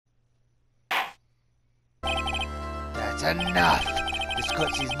That's enough! This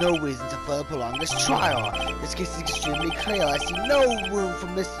court sees no reason to further prolong this trial. This case is extremely clear. I see no room for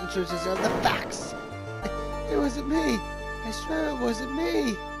misinterpretation of the facts. It wasn't me. I swear it wasn't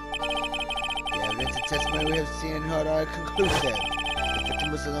me. The evidence and testimony we have seen and heard are conclusive. The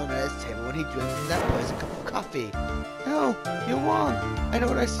victim was alone at his table when he drank from that poisoned cup of coffee. No, you're wrong. I know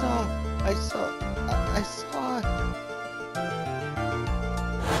what I saw. I saw. I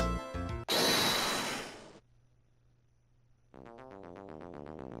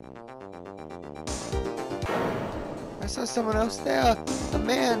saw someone else there. A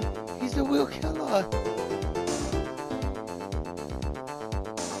man. He's the real killer.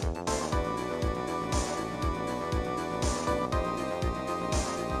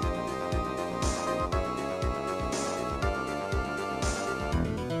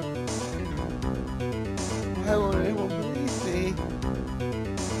 Why won't anyone believe me?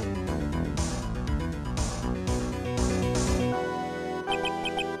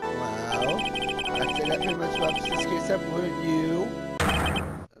 Well, I think that pretty much wraps this case up, wouldn't you,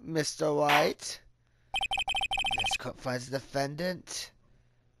 Mr. Wright? This court finds the defendant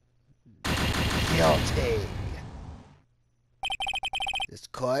guilty. This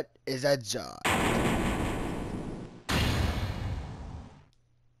court is adjourned.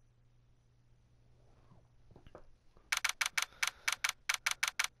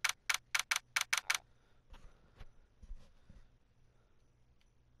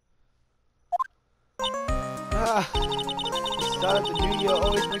 The start of the new year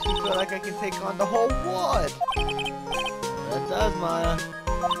always makes me feel like I can take on the whole world. That does, Maya.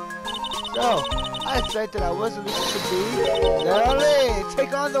 So, I said that I wasn't looking to be. Literally,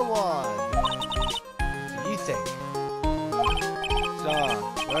 take on the one. What do you think? So,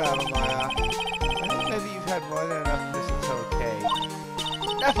 whatever, Maya. I think maybe you've had more than enough mistletoe cake.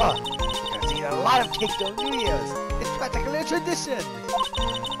 Never! You're gonna eat a lot of cake on New Year's. It's practically a tradition.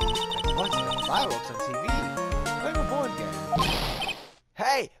 Like watching the fireworks on TV. Playing a board game.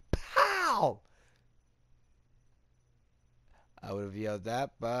 Hey, pow! I would have yelled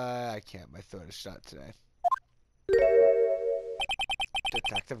that, but I can't. My throat is shut today.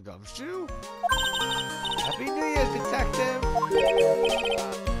 Detective Gumshoe? Happy New Year, Detective!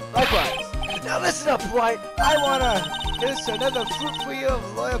 Likewise. Now listen up, Wright. I wanna here's another fruitful year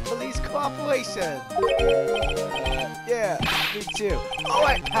of loyal police cooperation. Yeah, me too.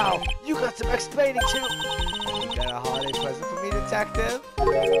 Alright, pal. You got some explaining to. You got a holiday present for me, Detective?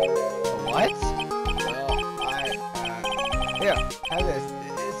 What? Here, have this.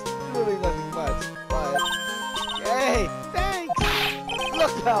 It's really nothing much, but... Hey, thanks!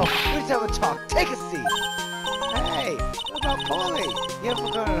 Look, pal, we need to have a talk. Take a seat. Hey, what about Polly? You haven't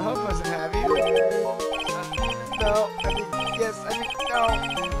forgotten her present, have you? No, no.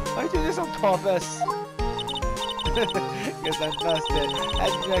 I do this on purpose. Guess I busted.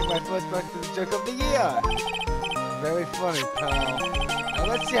 Had to drink my first breakfast joke of the year. Very funny, pal. Now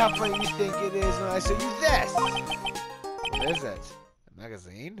let's see how funny you think it is when I show you this. What is it? A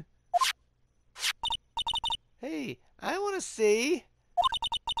magazine? Hey, I want to see.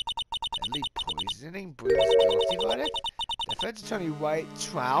 Deadly poisoning brings guilty verdict. Defense attorney Wright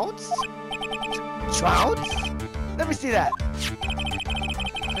trouts? Trouts? Let me see that.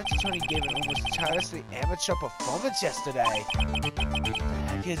 Defense attorney gave an almost tirelessly amateur performance yesterday. What the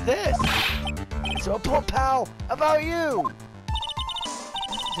heck is this? It's a report, pal, about you.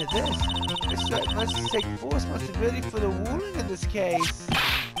 To this. This must take full responsibility for the ruling in this case.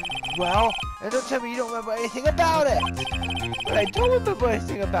 Well, and don't tell me you don't remember anything about it. But I don't remember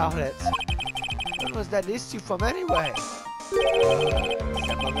anything about it. When was that issue from anyway?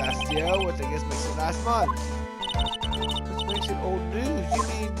 December last year, which I guess makes it last month. Which makes it old news. You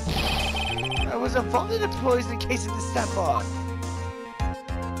mean I was involved in a poisoning case in December?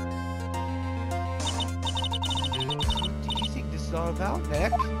 What do you think this is all about,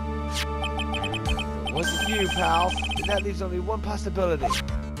 Nick? It wasn't you, pal. And that leaves only one possibility.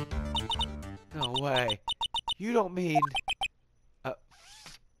 No way. You don't mean a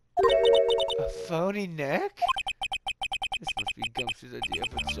phony Nick? This must be Gumshoe's idea of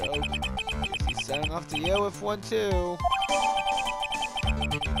a joke. Guess he's signing off the year with one too.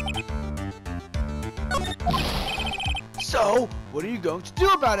 So, what are you going to do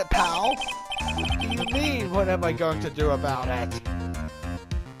about it, pal? What do you mean, what am I going to do about it?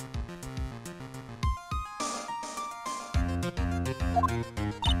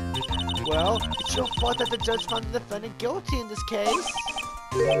 Well, it's your fault that the judge found the defendant guilty in this case.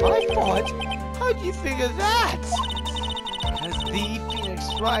 My fault? How do you figure that? Because the Phoenix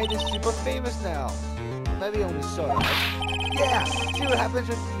Wright is super famous now. maybe only sort of. Yeah, see what happens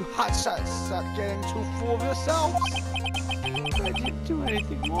when you hotshots start getting too full of yourselves. But I didn't do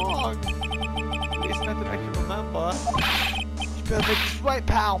anything wrong. At least nothing I can remember. You better make this right,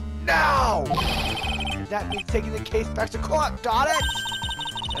 pal. Now! That means taking the case back to court, got it?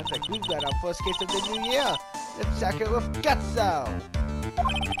 Sounds like we've got our first case of the new year. Let's check it with Gutso.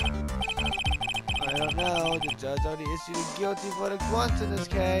 I don't know, the judge already issued a guilty verdict once in this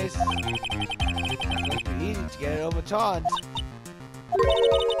case. It's not going to be easy to get it overturned. I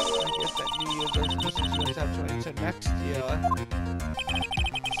guess that New Year's resolution should have to enter next year.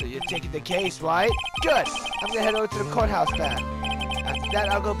 So you're taking the case, right? Good! I'm gonna head over to the courthouse then. After that,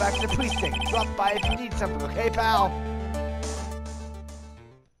 I'll go back to the precinct. Drop by if you need something, okay, pal? I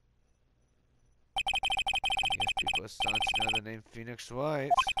guess people are starting to know the name Phoenix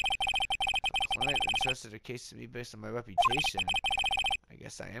Wright. Client entrusted a case to me based on my reputation. I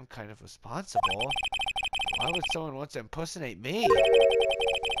guess I am kind of responsible. Why would someone want to impersonate me?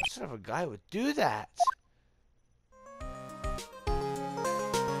 What sort of a guy would do that?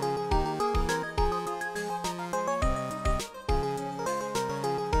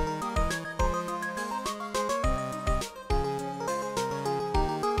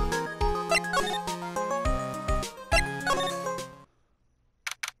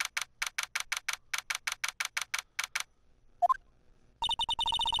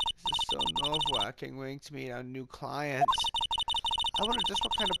 Waiting to meet our new client. I wonder just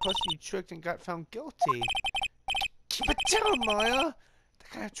what kind of person you tricked and got found guilty. Keep it down, Maya! That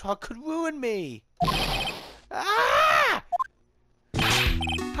kind of trial could ruin me! Ah!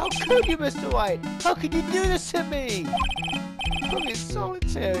 How could you, Mr. White? How could you do this to me? Put me in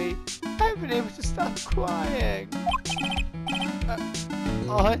solitary. I haven't been able to stop crying.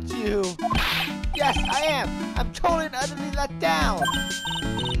 Aren't you? Yes, I am! I'm totally and utterly let down!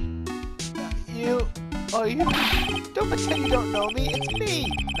 Oh, you? Don't pretend you don't know me. It's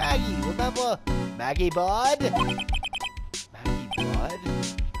me, Maggey. Remember Maggey Bud? Maggey Bud?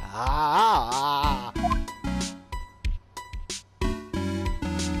 Ah!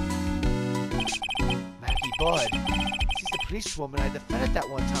 Maggey Bud. She's the police woman I defended that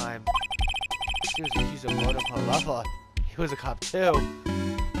one time. She was accused of murdering her lover. He was a cop too.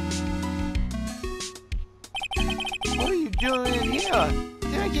 What are you doing in here?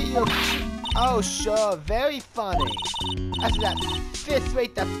 Did I get you a... Oh, sure. Very funny. After that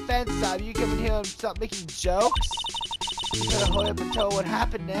fifth-rate defense job, you come in here and start making jokes? You better hurry up and tell what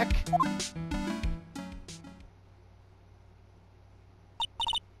happened, Nick.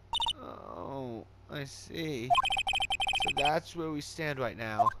 Oh, I see. So that's where we stand right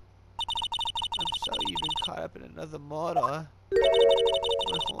now. I'm sorry you've been caught up in another murder.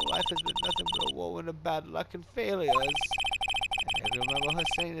 My whole life has been nothing but a whirlwind of bad luck and failures. I remember her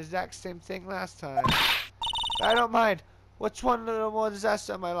saying the exact same thing last time. But I don't mind. What's one little more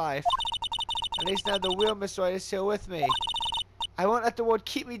disaster in my life? At least now the real Miss Wright is here with me. I won't let the world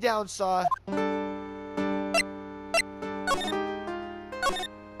keep me down, sir. So,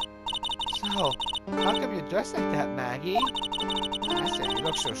 how come you're dressed like that, Maggey? I said you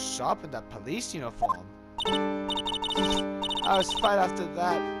look so sharp in that police uniform. I was fine after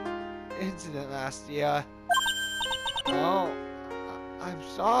that incident last year. Oh. I'm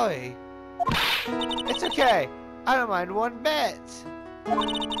sorry. It's okay. I don't mind one bit.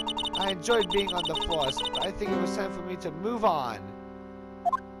 I enjoyed being on the force, but I think it was time for me to move on.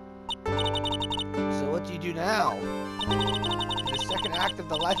 So what do you do now? In the second act of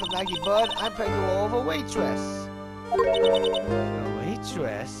the life of Maggey Bud, I'm playing the role of a waitress. A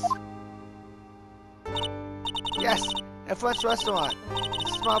waitress? Yes, a French restaurant. It's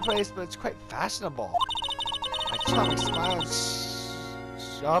a small place, but it's quite fashionable. My charming smile and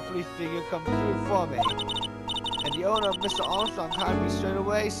sharply figure come through for me. And the owner, Mr. Armstrong, hired me straight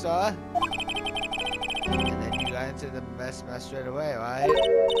away, sir. And then you got into the mess straight away, right?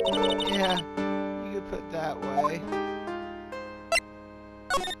 Yeah, you could put it that way.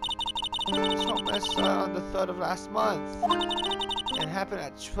 This whole mess started on the 3rd of last month. It happened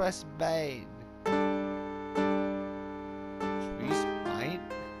at Tress Bain. Tress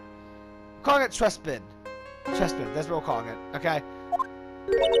We're calling it Trespin. Trespin, that's what we're calling it, okay?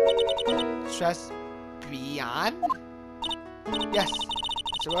 Trespian? Yes,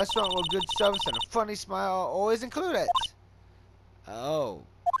 it's a restaurant with good service and a funny smile are always included. Oh.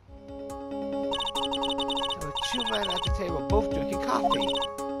 There were 2 men at the table, both drinking coffee.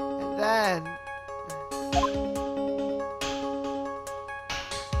 And then...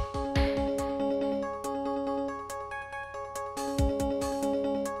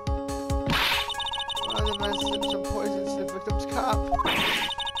 one of the men slipped some poison into the victim's cup.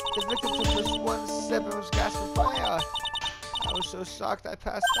 The victim took just one sip and was gasping fire. I was so shocked I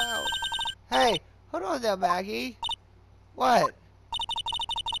passed out. Hey, hold on there, Maggey. What? You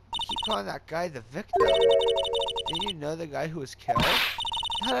keep calling that guy the victim. Didn't you know the guy who was killed?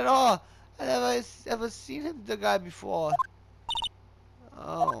 Not at all. I never ever seen him, the guy before.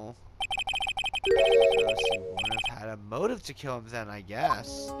 Oh. So she wouldn't have had a motive to kill him then, I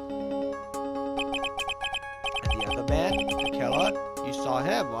guess. And the other man, the killer, you saw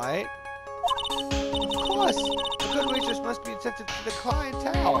him, right? Of course! The good waitress must be attentive to the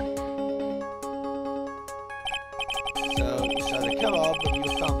clientele. So, you saw the killer, but you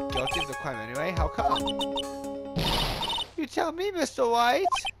were found guilty of the crime anyway? How come? You tell me, Mr. Wright!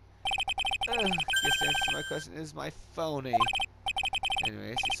 Guess the answer to my question is my phony.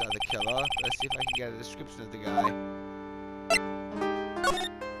 Anyways, you saw the killer. Let's see if I can get a description of the guy.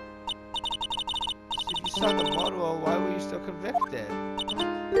 So if you saw the murderer, why were you still convicted?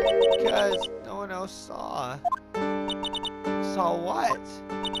 Because no one else saw. Saw what?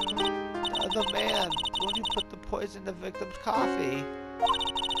 The other man, the one who put the poison in the victim's coffee.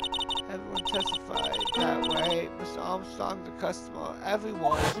 Everyone testified that way. Mr. Armstrong, the customer,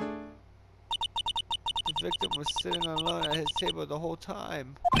 everyone. The victim was sitting alone at his table the whole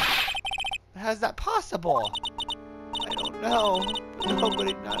time. How's that possible? I don't know, but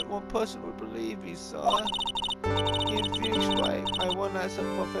nobody, not one person would believe me, sir. Even Phoenix Wright, my one last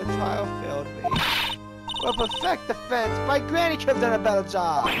unfair trial failed me. Well, perfect defense. My granny could have done a better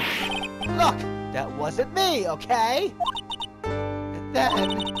job. Look, that wasn't me, okay? And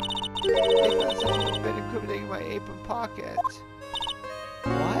then, they found something a bit incriminating in my apron pocket.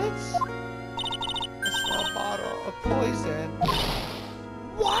 What? A bottle of poison.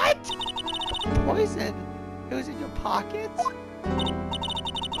 What? Poison? It was in your pocket?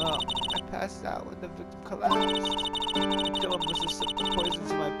 Well, I passed out when the victim collapsed. The killer must have slipped the poison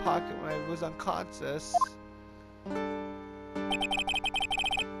into my pocket when I was unconscious. And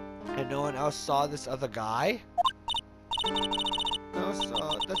no one else saw this other guy? No,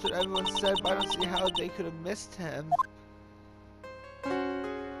 sir. That's what everyone said, but I don't see how they could have missed him.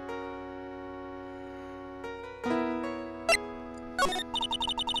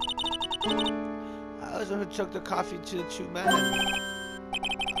 Who took the coffee to the two men.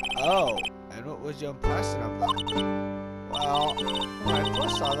 Oh, and what was your impression of them? Well, when I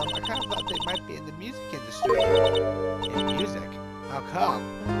first saw them, I kind of thought they might be in the music industry. In music? How come?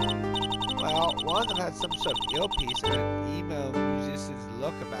 Well, one of them had some sort of earpiece and an emo musician's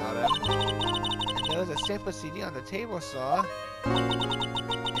look about him. And there was a sample CD on the table, sir.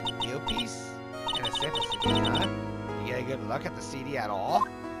 An earpiece? And a sample CD, huh? You get a good look at the CD at all?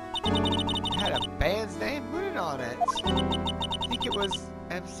 It had a band's name written on it. I think it was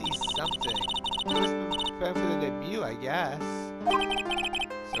MC something. It was prepared for the debut, I guess. So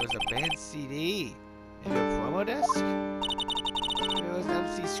it was a band CD. Maybe a promo disc? Maybe it was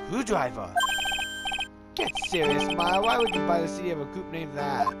MC Screwdriver. Get serious, Maya. Why would you buy the CD of a group named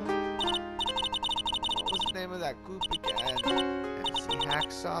that? What was the name of that group again? MC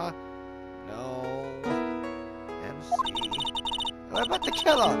Hacksaw? No. MC... What about the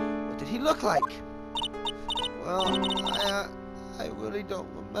killer? What did he look like? Well, I really don't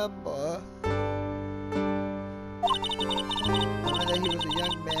remember. Whether he was a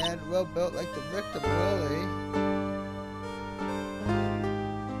young man, well built like the victim, really.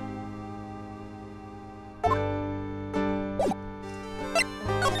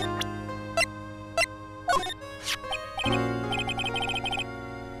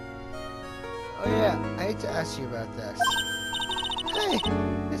 Oh yeah, I hate to ask you about this. Hey,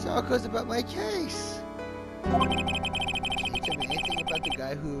 this all goes about my case. Can you tell me anything about the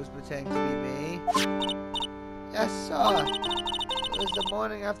guy who was pretending to be me? Yes, sir. It was the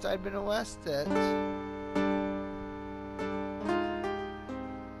morning after I'd been arrested. I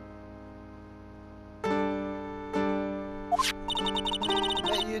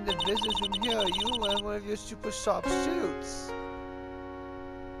met you in the business room here. You were wearing one of your super sharp suits.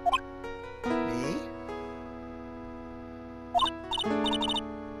 Me?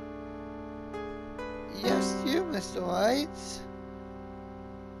 Yes, you, Mr. Wright.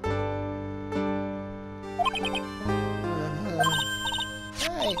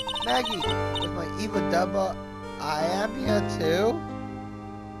 Hey, Maggey, with my evil double, I am here too.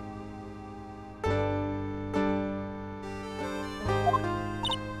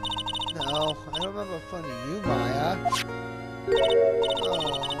 No, I don't remember finding you, Maya.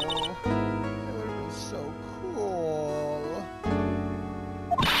 Oh, that would have been so cool.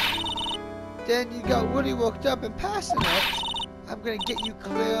 Then you got Woody worked up and passionate. I'm gonna get you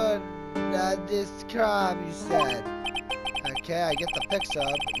clear on this crime, you said. Okay, I get the picture,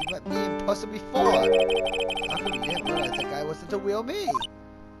 but you met me in person before. How come you didn't realize that guy wasn't the real me?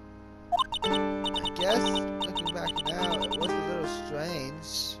 I guess, looking back now, it was a little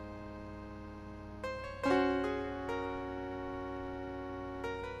strange.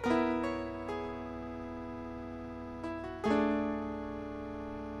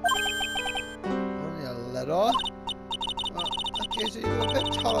 Only a little? Oh, okay, so you were a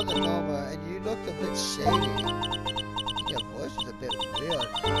bit taller than normal, and you looked a bit shady. Your voice was a bit weird.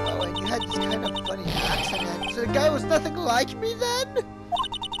 Oh, and you had this kind of funny accent, and so the guy was nothing like me then?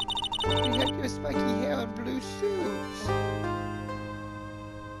 You had your spiky hair and blue shoes.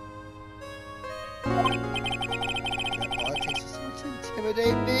 That all it takes is someone to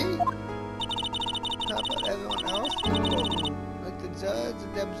intimidate me? How about everyone else? People, like the judge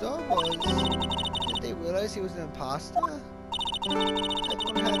and the observers. Did they realize he was an imposter?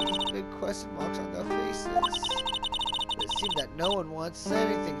 Everyone had these big question marks on their faces. But it seemed that no one wants to say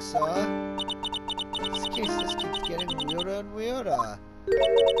anything, sir. This case just keeps getting weirder and weirder.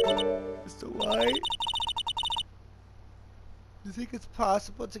 Mr. White? Do you think it's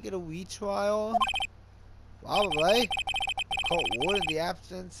possible to get a retrial? Probably. The court would in the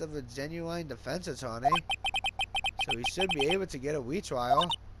absence of a genuine defense attorney. So we should be able to get a retrial.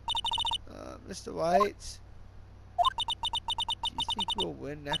 Mr. Wright? Do you think we'll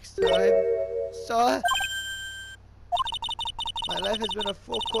win next time? Sir? My life has been a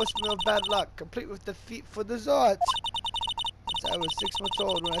full-course meal of bad luck, complete with defeat for dessert. Since I was 6 months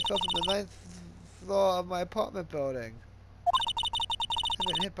old when I fell from the 9th floor of my apartment building. I've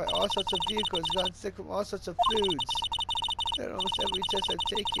been hit by all sorts of vehicles, gotten sick from all sorts of foods. I've had almost every test I've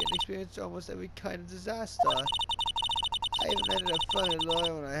taken and experienced almost every kind of disaster. I even ended up finding a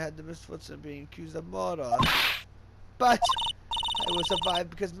lawyer when I had the misfortune of being accused of murder. But I will survive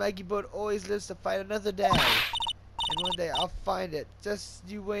because Maggey Bird always lives to fight another day. And one day I'll find it. Just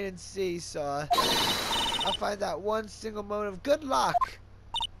you wait and see, sir. I'll find that one single moment of good luck.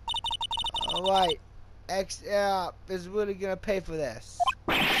 Alright. XR is really gonna pay for this.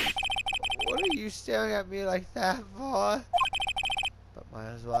 What are you staring at me like that for? But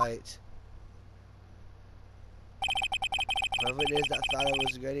mine is right. Whoever it is that thought I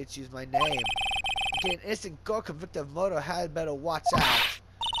was ready to choose my name. Okay, an innocent girl convicted of murder had better watch out.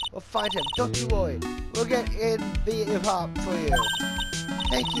 We'll find him, don't you worry. We'll get in the hop for you.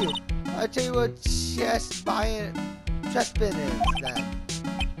 Thank you. I'll tell you what chest spin is then.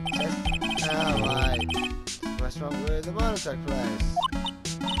 Alright. Restaurant where the murder took place.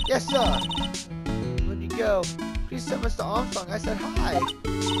 Yes, sir. When you go, please tell Mr. Armstrong I said hi.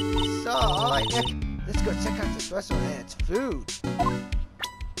 Sir, alright, Nick. Let's go check out this restaurant and its food.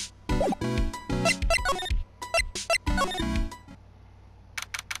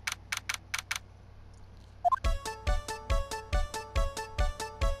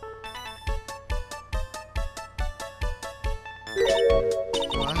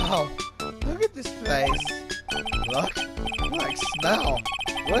 Wow, look at this place. Look, like smell.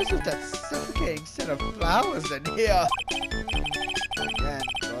 What is with that suffocating scent of flowers in here? Again,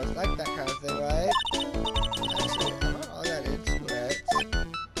 girls like that kind of thing, right? Actually, I'm not all that into it.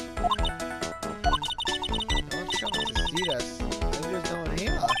 No one's coming to see us. Maybe there's no one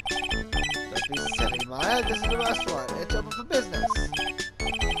here. Don't be silly, Maya. This is the restaurant. It's open for business.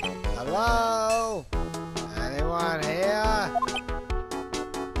 Hello? Anyone here?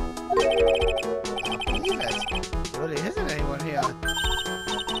 I believe it. There really isn't anyone here.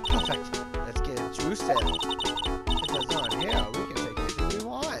 Perfect. Let's get introduced in. If there's no one here, we can take anything we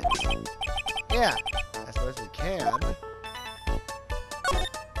want. Yeah, I suppose we can.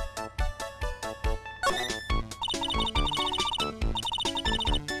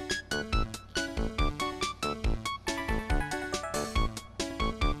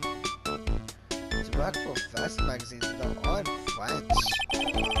 Tobacco Fest magazines that are in French.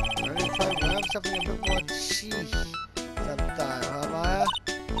 We're gonna try around something a bit more cheap sometime, huh, Maya?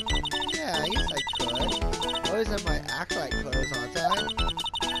 Yeah, I guess I could. Always have my acolyte clothes on time.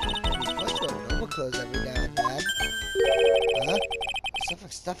 It'd be fun to wear normal clothes every now and then. Huh? Something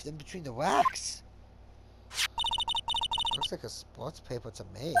stuffed in between the wax. Looks like a sports paper to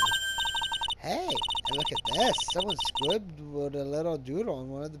me. Hey, and look at this. Someone scribbled a little doodle on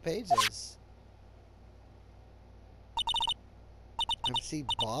one of the pages. MC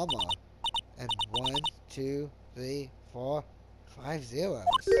Bomber. And 1, 2, 3, 4, 5 zeros.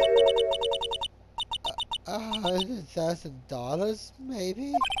 $100,000,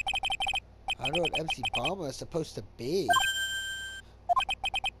 maybe? I don't know what MC Bomber is supposed to be.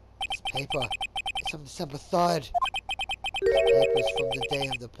 This paper is from December 3rd. This paper is from the day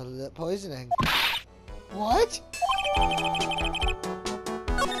of the poisoning. What?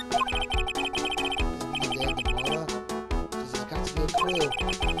 This has got to be a clue.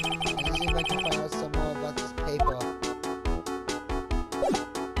 Let's see if I can find out some more about this paper.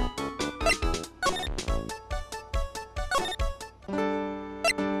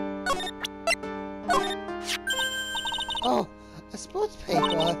 Oh, a sports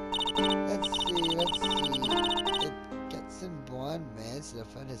paper. Let's see. It gets in born man to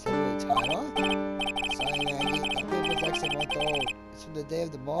defend his heavyweight title. Sorry, Maggie, that paper's actually month old. It's from the day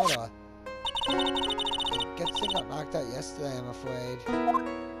of the murder. Getson got knocked out yesterday, I'm afraid.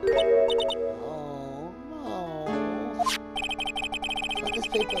 Oh, no. Found this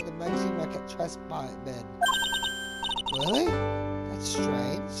paper in the magazine market trash bin. Really? That's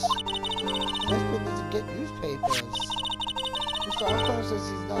strange. Trash bin doesn't get newspapers. Mr. Alcon says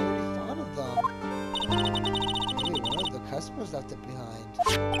he's not really fond of them. Maybe one of the customers left it behind.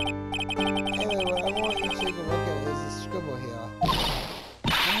 Anyway, what I want you to take a look at is this scribble here.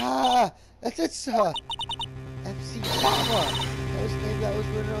 Ah! That's it, sir! MC Farmer! That was the name that was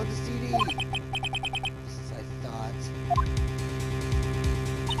written on the CD! Just as I thought.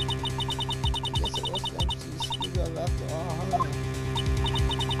 I guess it was the MC Screwdriver after all, huh?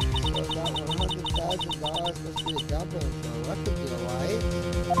 So that $100,000 must be a down payment for a record deal, right?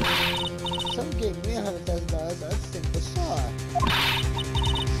 Some gave me $100,000, I'd sing for sure.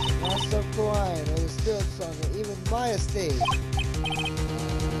 Master Coin, or the Stewart song, or even my estate.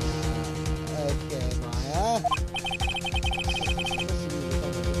 Okay, Maya.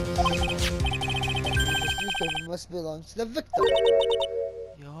 This newspaper must belong to the victim.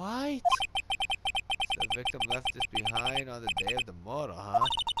 You're right. So the victim left this behind on the day of the murder, huh? I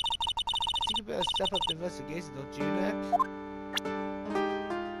think you better step up the investigation, don't you, Nick?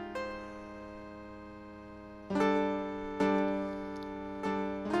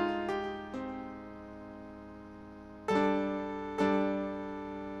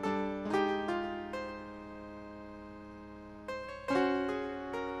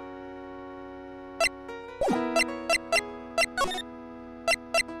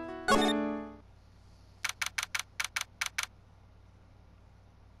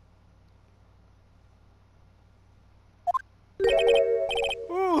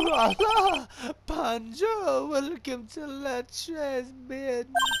 Ooh la la! Bonjour! Welcome to La Trash Bin.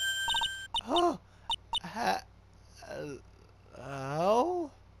 Oh!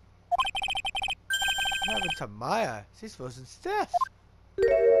 Hello? What happened to Maya? She's frozen stiff.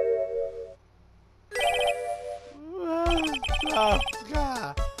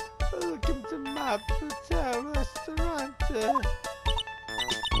 Welcome to my hotel restaurant.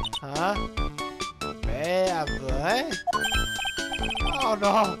 Huh? Boy? Oh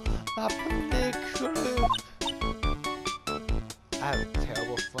no, my play crew. I have a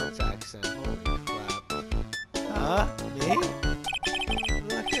terrible French accent, holy crap. Huh? Me?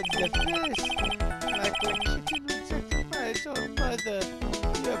 Look at the face. Like a kitten rejected by its own mother.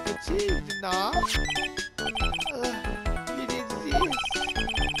 You're fatigued, nah? You need this.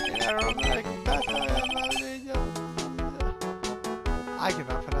 And I don't like that. I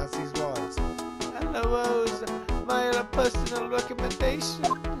cannot pronounce these words. Hello, Rose. My personal recommendation. I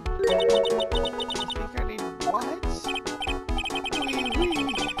think I need what? Oui.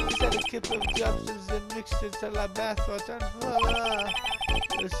 Is that a kip of Jobsons and mixed into la bathwater and voila.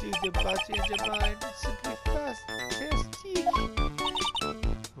 You'll soothe your body and your mind. It's simply fantastic.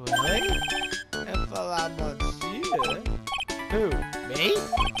 Right? And voila, monsieur. Who? Me?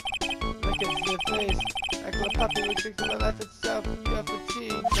 Look at the face. Like a puppy would think to my life itself. You're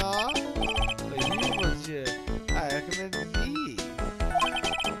fatigued, nah? But you, monsieur. I recommend these.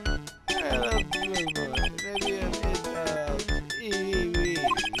 I love blue moon. Maybe a bit of EWE.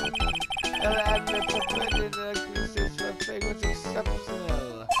 I'll add the peppermint and accessories for fragrance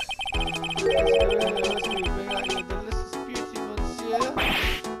exceptional. Let's bring out your delicious beauty, monsieur.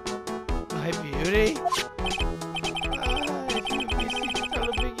 My beauty? If you would be seated, I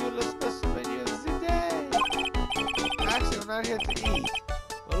will bring you the special menu of the day. Actually, I'm not here to eat.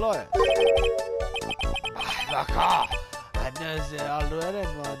 We're lawyers. D'accord. I know they already,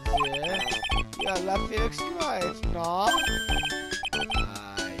 monsieur. You're La Felix Wright, no?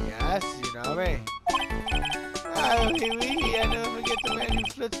 Yes, you know me. Oui, I never forget the man who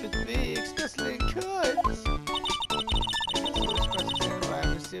flirts with me, especially in courts.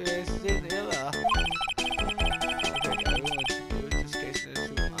 I'm serious sin illa. Okay, everyone should do with this case is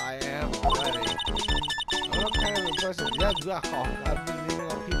who I am already. I'm kind of a person, I've been leaving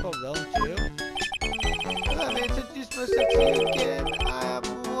on people, don't you? Let me introduce myself to you again. I am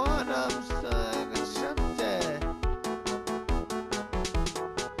one of son and Shante.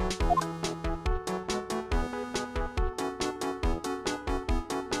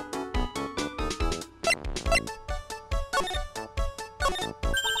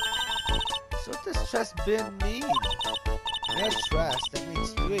 So what does trust bin mean? No trust, that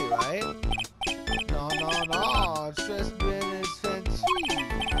means 3, right? No. Trust bin is fancy.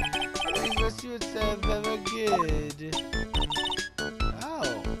 English you would say very good.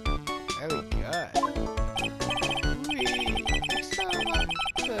 Oh, very good. Next time I want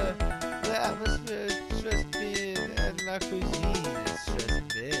the atmosphere is trust bin and la cuisine is trust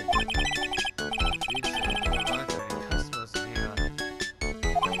bin. Food said we don't want any customers in here.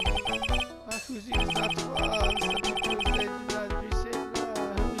 La cuisine is not for us. Some people say do not appreciate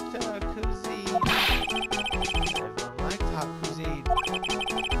hotel cuisine. Everyone liked hot cuisine.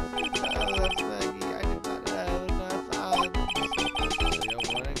 That's Maggey. I did not have enough odds. So you're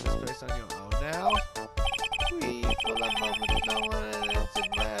running this place on your own now? We full of moments, no one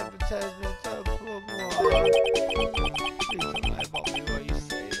answered my advertisement, so poor more. Please don't lie about me while you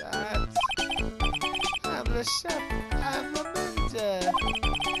say that. I'm the chef, I'm the manager.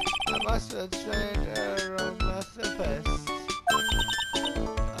 I'm also a trained aromatherapist.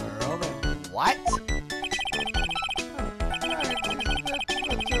 What?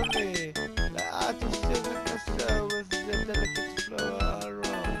 Literally, the art of serving the soul with the delicate floral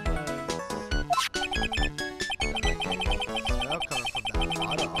aromas. The smell coming from that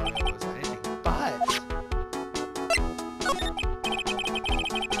bottle audio was anything but.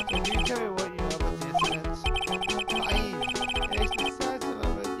 Can you tell me what you know about the incident? Fine. It makes me sad to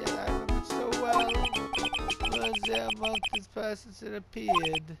remember, yet I remember it so well. Was there a month has passed since it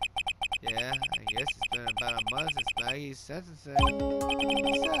appeared? Yeah, I guess it's been about a month since Maggey's sentencing. So,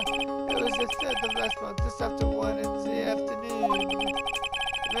 it was the 3rd of last month, just after 1 in the afternoon.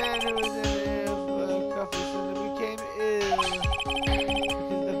 The man who was in here for a coffee suddenly became ill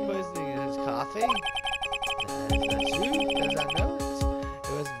because of the poisoning in his coffee. Is that true? As I know it.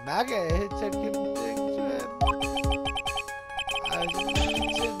 It was Maggey who took him to him. I was in the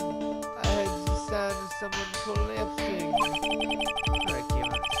kitchen. I heard the sound of someone collapsing. I came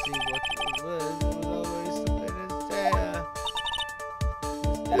out to see what it was already something in his hair.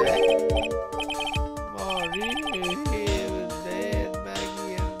 He was dead.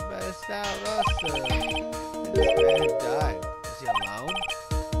 Maggey and passed out also. And this man had died. Was he alone?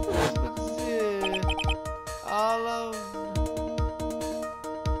 All alone.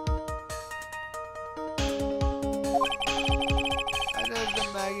 I know that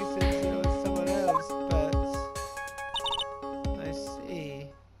Maggey said it was someone else, but I see.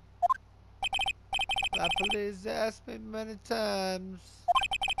 The police asked me many times.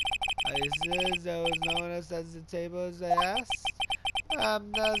 I said there was no one else at the table as I asked.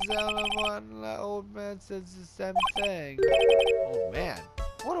 I'm not the only one. The old man says the same thing. Old man?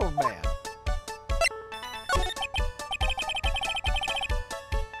 What old man?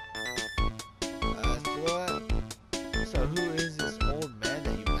 What? So who is this old man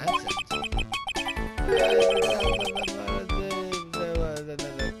that you mentioned? There was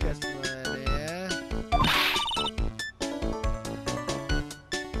another customer in here.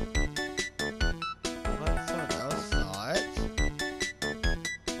 What? Someone else saw it?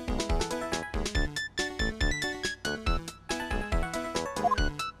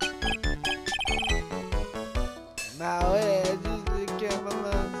 Now it usually came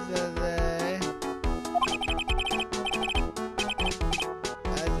along today.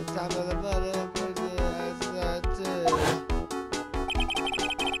 At the time of the murder, I saw too.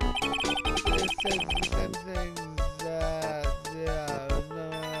 They said the same things that there was no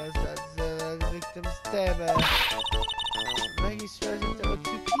one else at the victim's table. Maggey swears that there were 2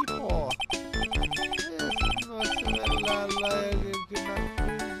 people. This must have been a loud liar who could not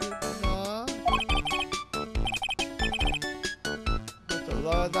prove it, no? But the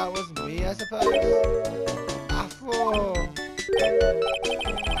lawyer, that was me, I suppose? Afro! Wow,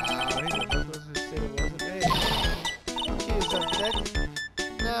 he's the first one who said it wasn't me. Accused of sex.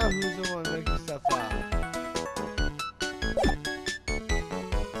 Now who's the one making stuff up?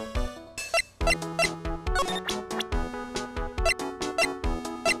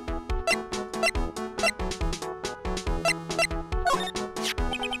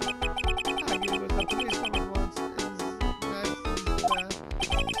 Maggey was a policewoman once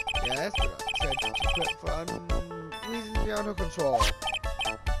yes, but I said to quit for reasons beyond her control.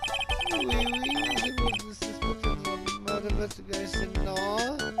 He was suspected of a murder investigation, no?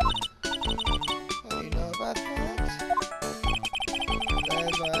 Oh, you know about that?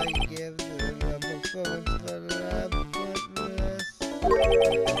 That's why I give the performance for the witness.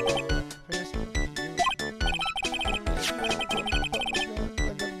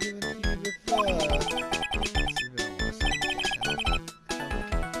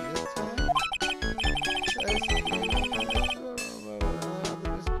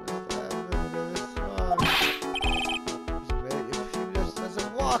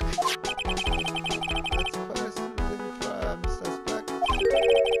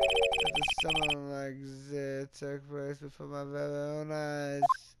 this before my very own eyes.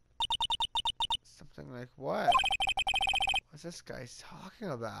 Something like what? What's this guy talking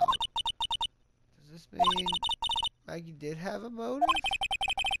about? Does this mean Maggey did have a motive?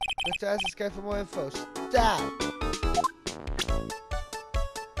 Let's ask this guy for more info. Stop!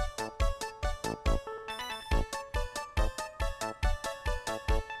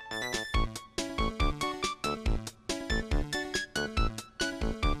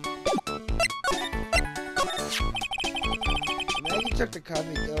 Maggey took the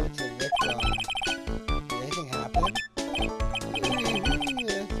coffee over to the victim. Did anything happen?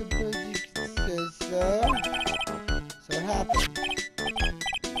 I suppose you could say so. So what happened?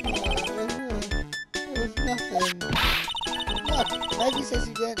 It was nothing. Look, Maggey says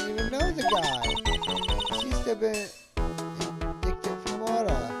you didn't even know the guy. She's still been addicted from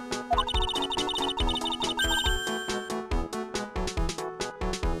water.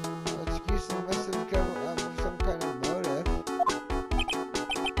 Excuses must have come up with some kind of motive.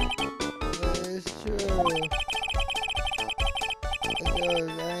 That is true. If there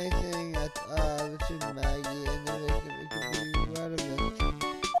was anything at all between Maggey and the victim, it could be relevant.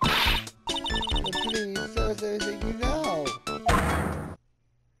 But please, tell us everything you know.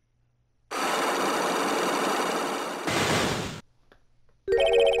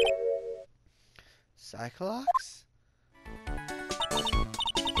 Cyclops?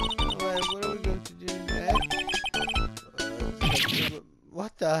 Alright, what are we going to do next?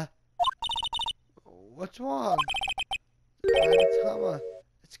 What the? What's wrong? Tama,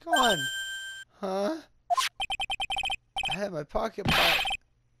 it's gone. Huh? I had my pocket, but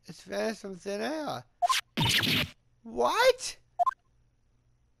it's vanished from thin air. What?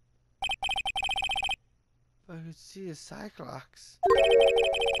 I could see a Cyclops.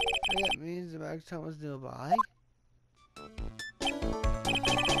 Maybe that means the Magneton was nearby?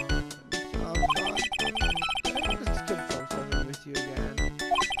 Let's confirm something with you again.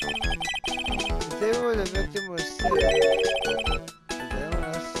 If they were the victim was sitting, everyone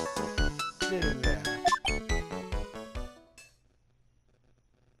else sitting there.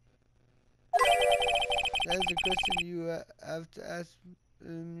 That is the question you have to ask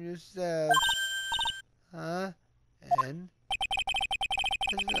yourself. Huh? And?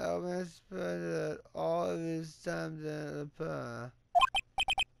 This man spent all of his time in the park.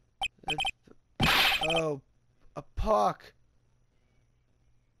 Oh, a park.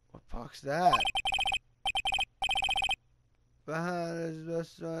 What park's that? Behind his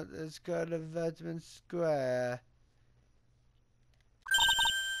restaurant is called a Veteran Square.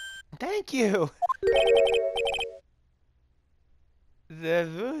 Thank you. The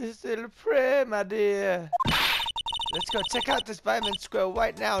view is still a prayer, my dear. Let's go check out this Vitamin Square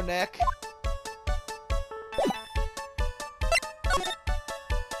right now, Nick.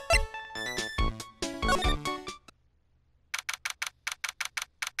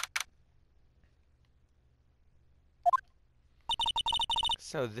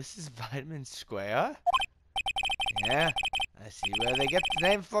 So this is Vitamin Square? Yeah, I see where they get the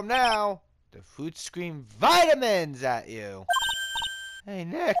name from now. The fruits scream vitamins at you. Hey,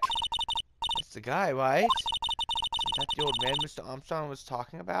 Nick. That's the guy, right? Is that the old man Mr. Armstrong was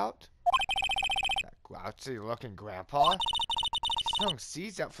talking about? That grouchy-looking grandpa? He's throwing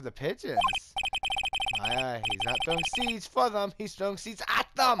seeds out for the pigeons. He's not throwing seeds for them. He's throwing seeds at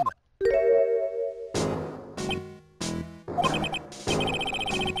them.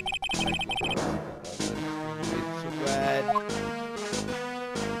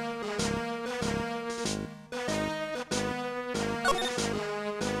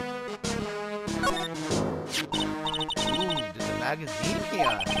 Magazine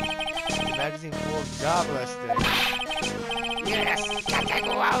here. It's a magazine full of job listings. Yes, gotta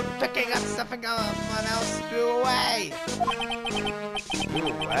go out picking up something someone else threw away. Threw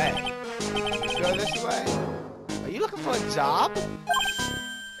away? Go this way? Are you looking for a job?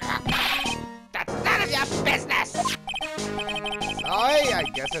 That's none of your business! Sorry, I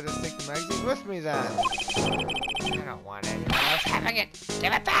guess I'll just take the magazine with me then. I don't want anyone else having it.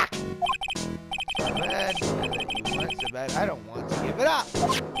 Give it back! Bad. You want so bad. I don't want to give it up.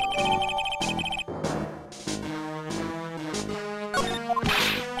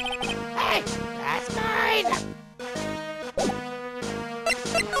 Hey, that's mine.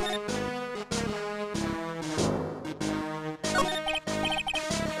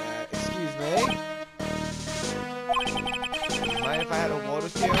 Excuse me. Mind if I had a word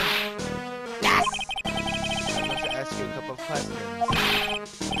with you? Yes. I'd like to ask you a couple of questions.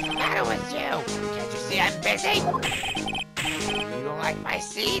 What's the matter with you? Can't you see I'm busy? You don't like my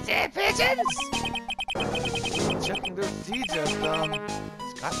seeds, pigeons? Checking those seeds at them.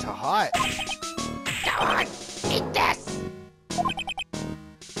 It's got to hot. Go on, Eat this!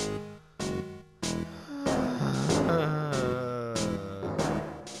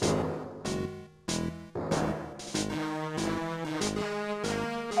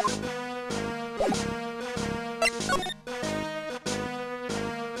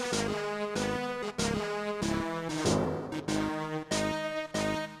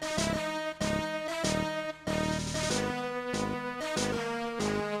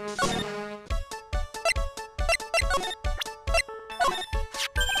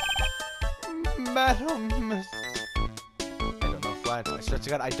 Madam, I don't know French. I swear to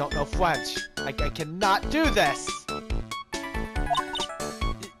God, I don't know French. I cannot do this.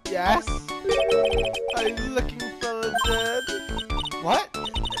 Yes? Are you looking for the... What?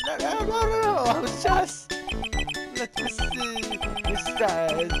 No. I was just... Let me see. The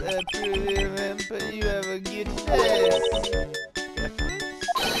stars are pretty, but you have a good face.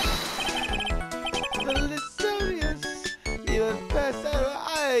 Delicious. You have passed out.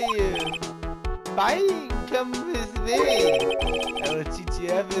 Are you? Fine, come with me. I will teach you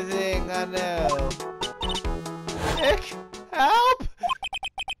everything I know. Nick, help!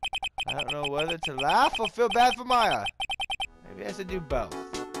 I don't know whether to laugh or feel bad for Maya. Maybe I should do both.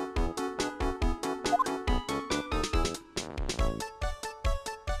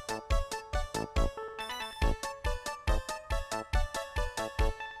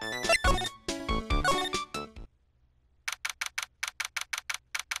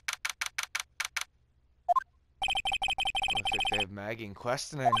 They have Maggey in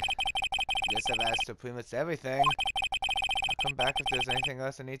questioning. Guess I've asked her pretty much everything. I'll come back if there's anything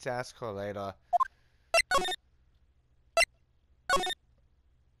else I need to ask her later.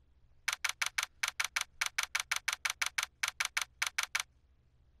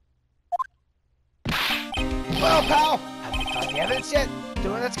 Well, pal, have you found the evidence yet? The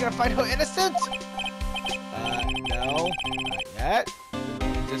one that's gonna find her innocent? No, not yet. We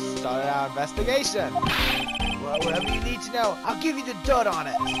just started our investigation. Well, whatever you need to know, I'll give you the dirt on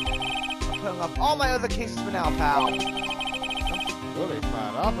it. I'm putting up all my other cases for now, pal. I'm really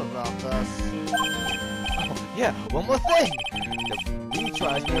fired up about this. Oh, yeah, one more thing. The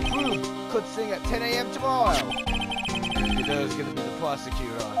retry's been approved. Could sing at 10 a.m. tomorrow. Godot's gonna be the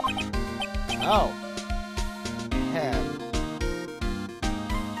prosecutor. Oh. Yeah.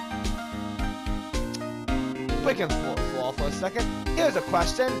 Quick and forth for a second. Here's a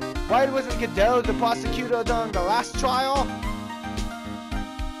question. Why wasn't Godot the prosecutor during the last trial?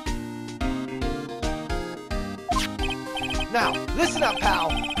 Now, listen up,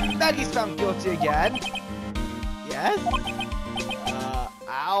 pal. Maggey's found guilty again. Yes?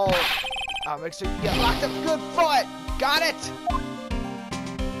 I'll make sure you get locked up good for it. Got it?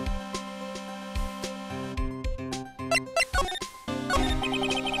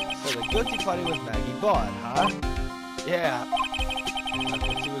 So the guilty party was Maggey Bond, huh? Yeah.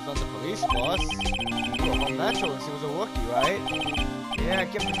 She was on the police force. You were home natural when she was a rookie, right? Yeah,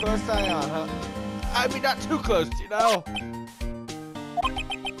 kept a close eye on her. I mean, not too close, you know?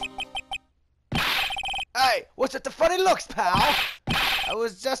 Hey, what's with the funny looks, pal? I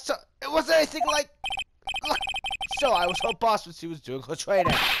was just... it wasn't anything like... Look, so I was her boss when she was doing her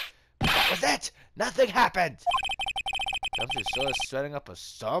training. That was it. Nothing happened. I'm just sort of setting up a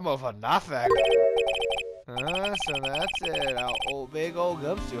storm over nothing. So that's it. Our big old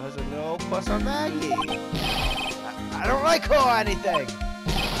Gumshoe has a little crush on Maggey. I don't like her or anything.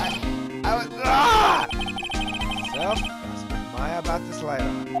 I was... So, I'll speak to Maya about this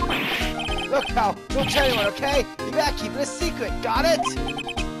later. Look, pal, don't tell anyone, okay? You gotta keep it a secret, got it?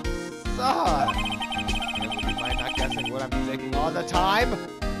 So, you mind not guessing what I'm thinking all the time?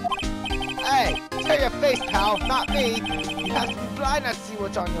 Hey, tell your face, pal, not me. You have to be blind not to see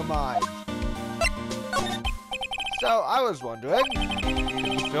what's on your mind. So, I was wondering,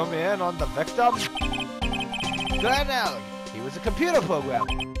 can you fill me in on the victim? Glenn Alec, he was a computer programmer.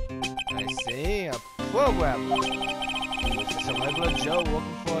 I see, a programmer. He was just a regular Joe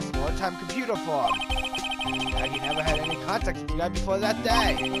working for a small-time computer firm. Maggey never had any contact with the guy before that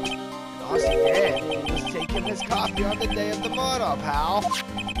day. And all she did was take him his coffee on the day of the murder, pal.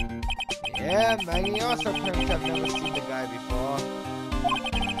 Yeah, Maggey also claims to have never seen the guy before.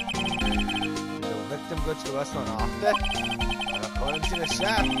 Did the victim go to the restaurant often? And according to the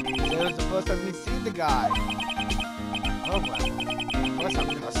chef, he said it was the first time he'd seen the guy. Oh, well, of course I'm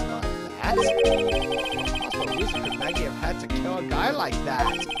cussing like that. What possible reason could Maggey have had to kill a guy like that?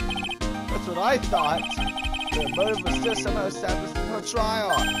 That's what I thought. The motive was still somehow established in her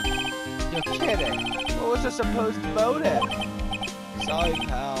trial. You're kidding. What was her supposed motive? Sorry,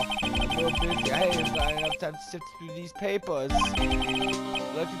 pal. I'm real busy. I haven't got enough time to sift through these papers.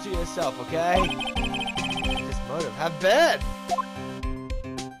 Look into yourself, okay? Just motive have been?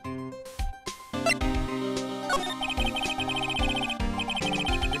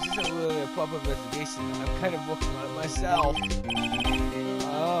 This isn't really a proper investigation. I'm kind of working on it myself.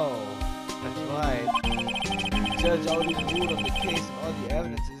 Oh, that's right. The judge already ruled on the case and all the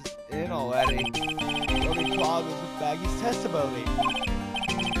evidence is in already. The only problem is with Maggie's testimony.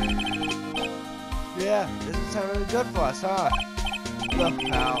 Yeah, this doesn't sound really good for us, huh? Look,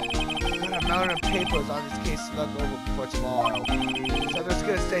 pal, I've got a mountain of papers on this case to look over before tomorrow. So I'm just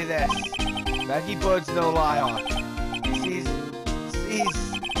gonna say this. Maggey Bird's no liar.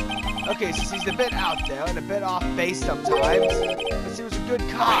 Okay, so she's a bit out there and a bit off base sometimes, but she was a good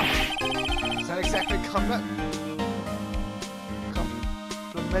cop. It's not exactly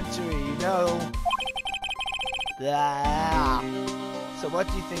complimentary, you know. Blah. So what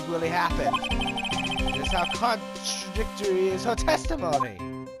do you think really happened? Just how contradictory is her testimony?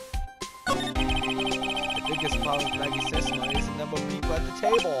 The biggest problem with Maggie's testimony is the number of people at the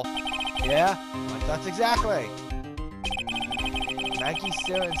table. Yeah, my thoughts exactly. Maggey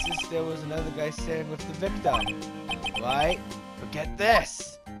still insists there was another guy standing with the victim. Right? But get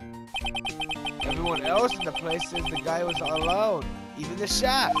this! Everyone else in the place says the guy was alone. Even the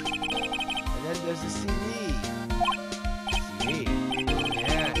chef. And then there's the CD. CD?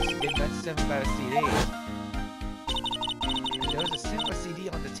 Yeah, she did mention something about a CD. And there was a simple CD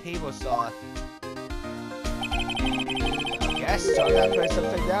on the table, so I guess so that place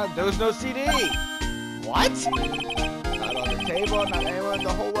upside down. There was no CD! What? Not on the table, not anywhere in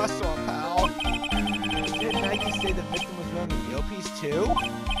the whole restaurant, pal. Did Maggey say the victim was wearing an earpiece too?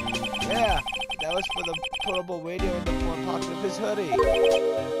 Yeah, that was for the portable radio in the front pocket of his hoodie.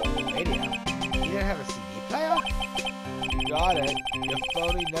 Radio? He didn't have a CD player? You got it. Your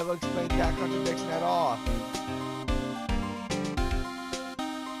phony never explained that contradiction at all.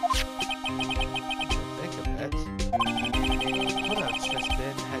 Think of it. Turnabout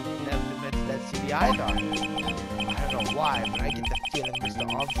Tristan had never mentioned that CD either. I don't know why, but I get the feeling Mr.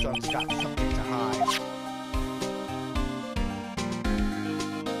 Armstrong's got something to hide.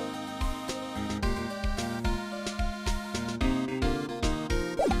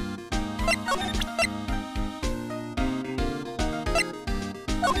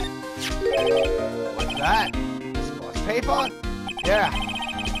 What's that? This boss paper? Yeah.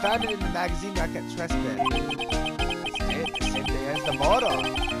 I found it in the magazine rack at Trespan. It's dated the same day as the murder.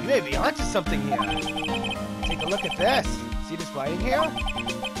 You may be onto something here. Take a look at this. See this writing here?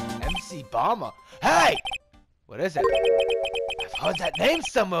 MC Bomber. Hey! What is it? I've heard that name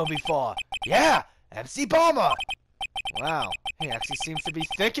somewhere before. Yeah, MC Bomber. Wow, he actually seems to be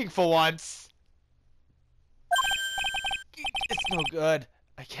thinking for once. It's no good.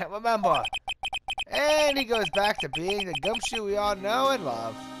 I can't remember. And he goes back to being the gumshoe we all know and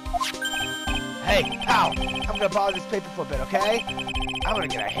love. Hey, pal, I'm gonna borrow this paper for a bit, okay? I'm gonna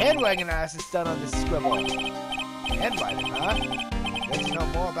get a handwriting analysis done on this scribble. Handwriting, huh? Let's know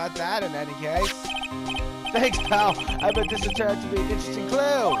more about that in any case. Thanks, pal. I bet this will turn out to be an interesting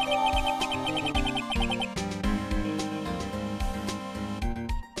clue.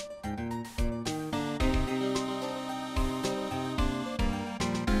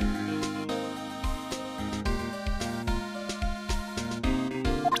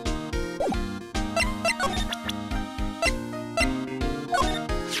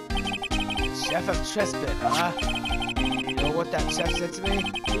 Chef of Trespan, huh? You know what that chef said to me?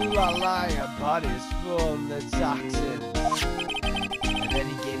 Ooh la la, your body's full of toxins. And then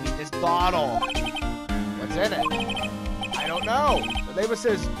he gave me this bottle. What's in it? I don't know. The label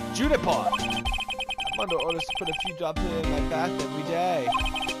says juniper. I'm under orders to put a few drops in my bath every day.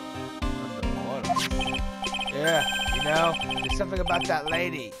 Under orders? Yeah, you know, there's something about that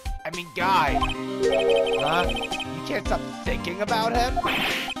lady. I mean guy. Huh? You can't stop thinking about him?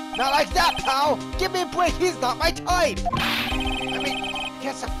 Not like that, pal! Give me a break, he's not my type! I mean, I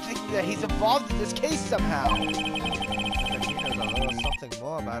can't stop thinking that he's involved in this case somehow. I think he knows a little something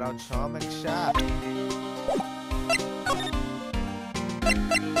more about our charming chef.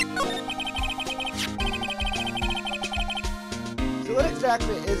 So what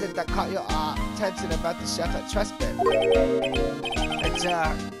exactly is it that caught your attention about the chef at Trespan? It's,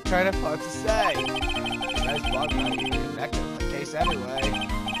 kind of hard to say. Nice blog, how you connected with the case anyway.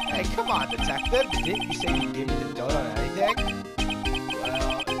 Hey, come on, detective. Didn't you say you'd give me the dough on anything?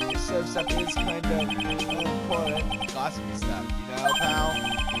 Well, this sort of stuff is kind of important, gossipy stuff, you know, pal?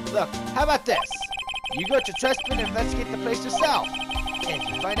 Look, how about this? You go to Trespan and investigate the place yourself. And if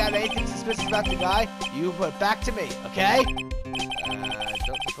you find out anything suspicious about the guy, you report back to me, okay?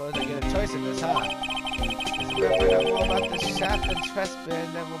 Don't suppose I get a choice in this, huh? Guess I'm gonna find out more about the chef and Trespan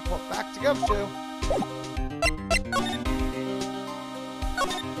and then report back to Gumshoe.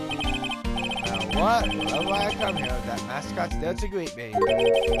 what? Whenever I come here, that mascot's there to greet me.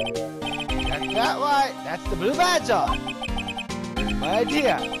 That's that right. That's the blue badger. My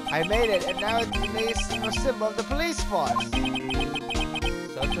idea. I made it, and now it's the symbol of the police force.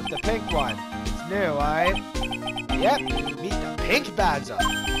 So it's the pink one. It's new, right? Yep. Meet the pink badger.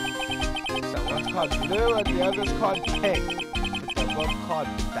 So one's called blue, and the other's called pink. But they're both called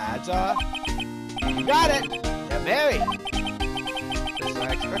badger. You got it. They're married. So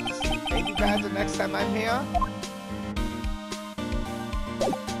I expect to see baby badger next time I'm here.